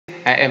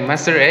I am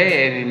Master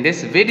A, and in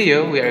this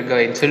video we are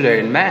going to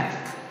learn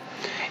math.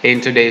 In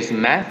today's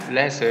math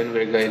lesson,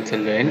 we're going to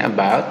learn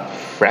about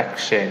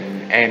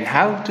fraction and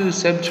how to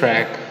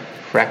subtract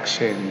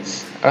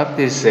fractions of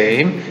the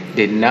same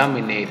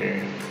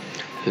denominator.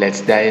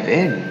 Let's dive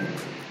in.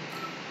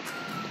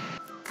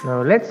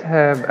 Now let's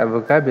have a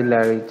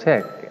vocabulary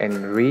check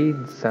and read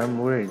some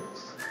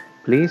words.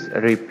 Please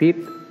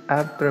repeat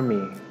after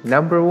me.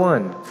 Number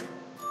 1,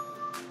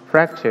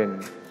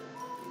 fraction.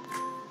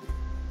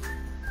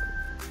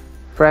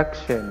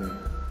 Fraction.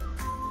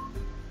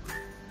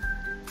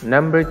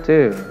 Number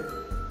 2,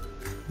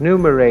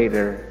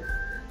 numerator.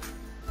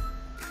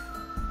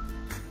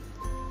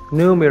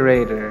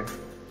 Numerator.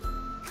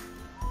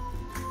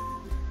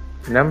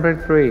 Number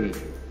 3,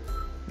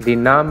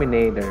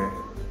 denominator.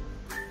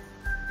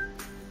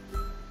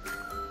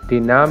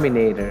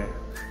 Denominator.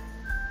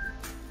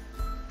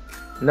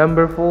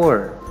 Number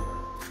 4,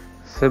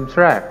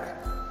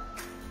 subtract.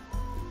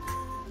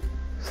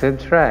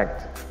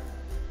 Subtract.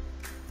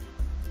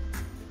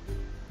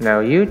 Now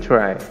you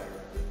try.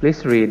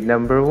 Please read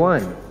number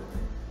 1.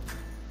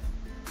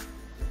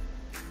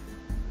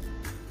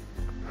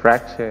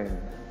 Fraction.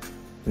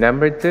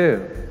 Number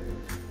 2,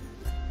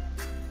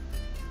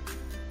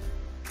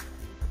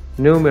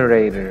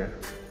 numerator.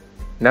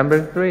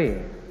 Number 3,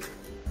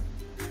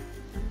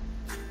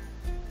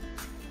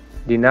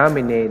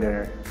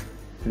 denominator.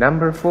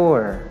 Number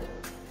 4,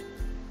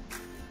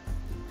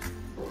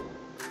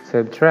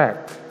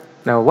 subtract.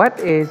 Now, what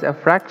is a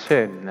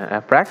fraction?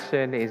 A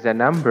fraction is a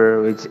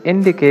number which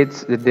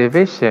indicates the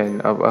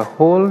division of a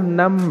whole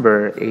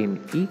number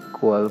in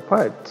equal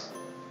parts.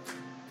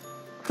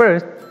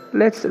 First,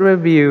 let's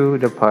review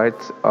the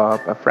parts of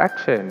a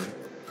fraction.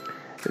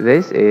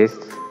 This is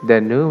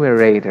the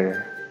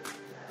numerator,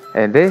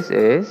 and this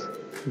is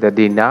the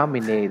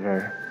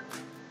denominator.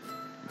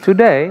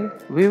 Today,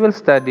 we will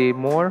study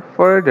more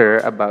further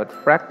about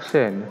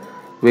fraction.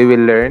 We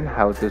will learn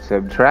how to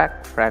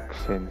subtract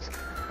fractions.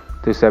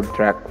 To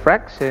subtract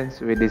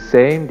fractions with the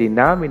same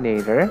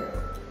denominator,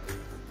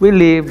 we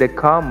leave the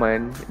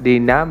common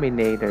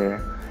denominator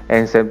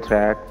and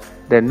subtract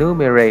the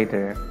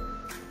numerator.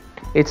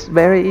 It's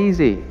very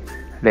easy.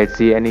 Let's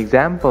see an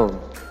example.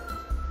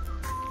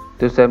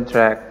 To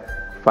subtract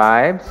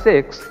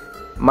 5/6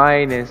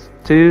 minus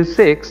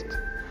 2/6,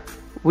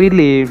 we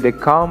leave the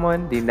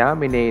common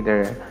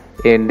denominator.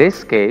 In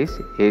this case,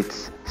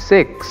 it's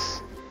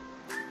 6.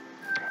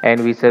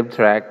 And we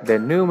subtract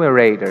the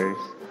numerators.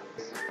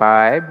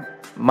 5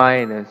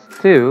 minus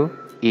 2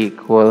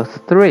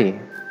 equals 3.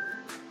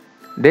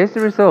 This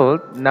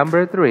result,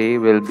 number 3,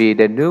 will be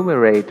the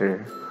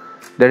numerator.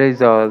 The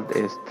result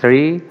is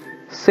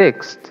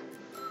 3/6.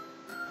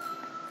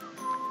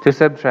 To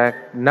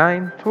subtract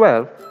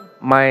 9/12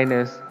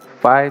 minus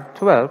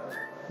 5/12,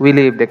 we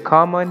leave the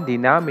common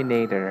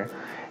denominator.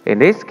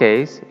 In this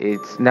case,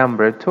 it's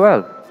number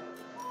 12.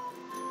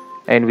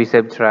 And we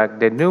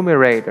subtract the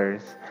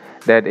numerators.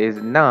 That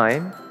is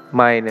 9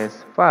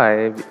 minus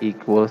 5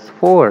 equals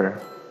 4.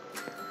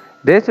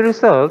 This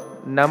result,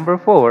 number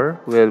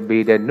 4, will be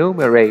the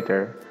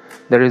numerator.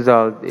 The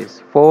result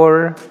is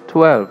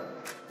 4/12.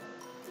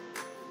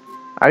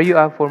 Are you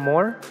up for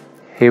more?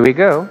 Here we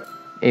go.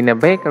 In a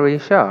bakery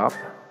shop,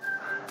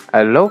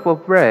 a loaf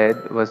of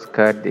bread was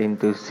cut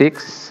into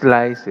 6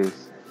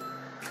 slices.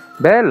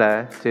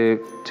 Bella took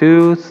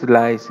 2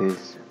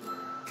 slices.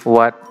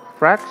 What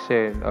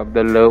fraction of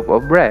the loaf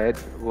of bread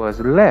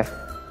was left?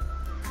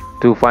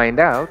 To find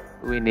out,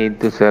 we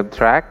need to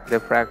subtract the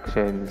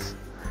fractions.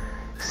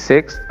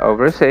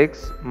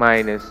 6/6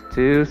 minus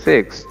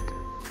 2/6.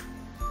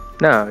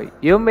 Now,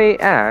 you may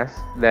ask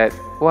that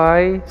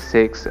why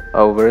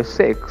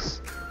 6/6?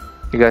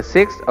 Because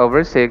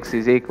 6/6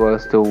 is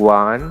equals to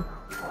 1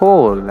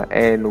 whole,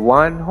 and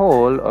 1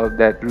 whole of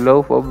that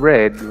loaf of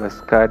bread was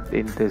cut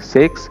into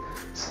 6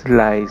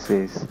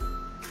 slices.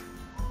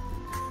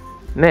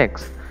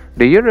 Next,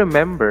 do you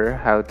remember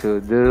how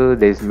to do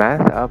this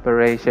math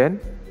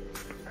operation?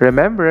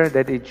 Remember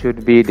that it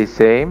should be the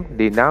same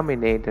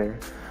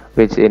denominator,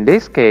 which in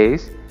this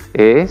case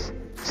is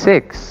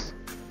 6.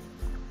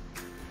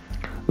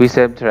 We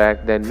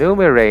subtract the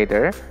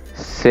numerator.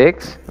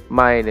 6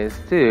 minus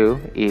 2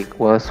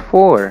 equals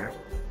 4.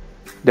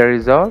 The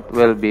result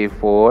will be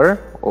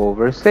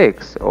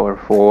 4/6 or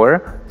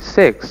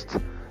 4/6.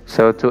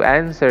 So to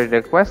answer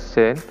the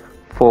question,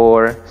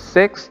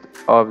 4/6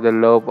 of the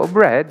loaf of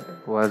bread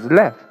was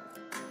left.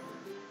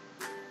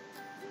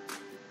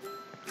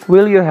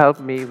 Will you help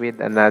me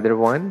with another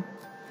one?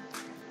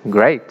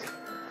 Great.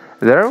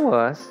 There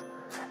was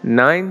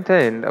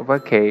 9/10 of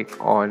a cake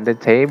on the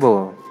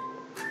table.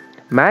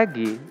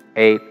 Maggie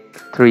ate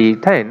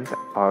 3/10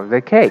 of the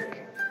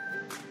cake.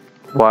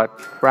 What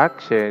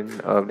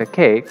fraction of the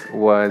cake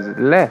was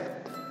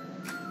left?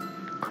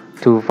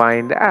 To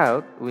find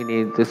out, we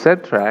need to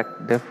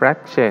subtract the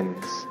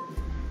fractions.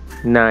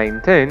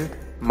 9/10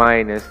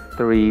 minus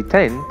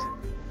 3/10.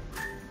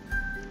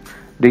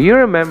 Do you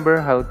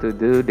remember how to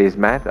do this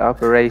math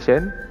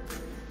operation?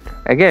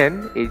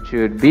 Again, it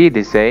should be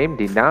the same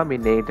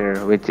denominator,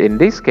 which in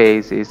this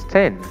case is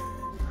 10.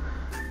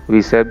 we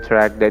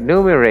subtract the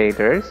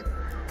numerators.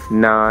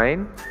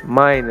 9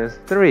 minus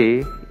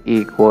 3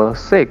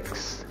 equals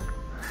 6.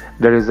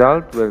 The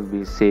result will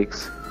be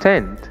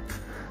 6/10.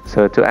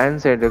 So to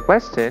answer the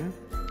question,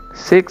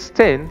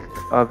 6/10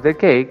 of the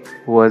cake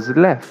was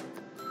left.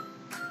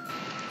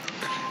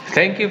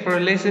 Thank you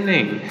for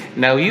listening.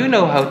 Now you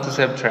know how to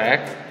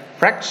subtract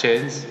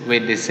fractions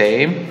with the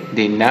same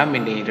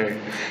denominator.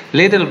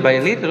 Little by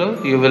little,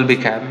 you will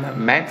become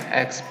math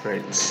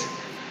experts.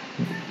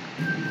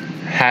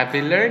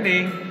 Happy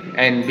learning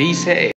and be safe.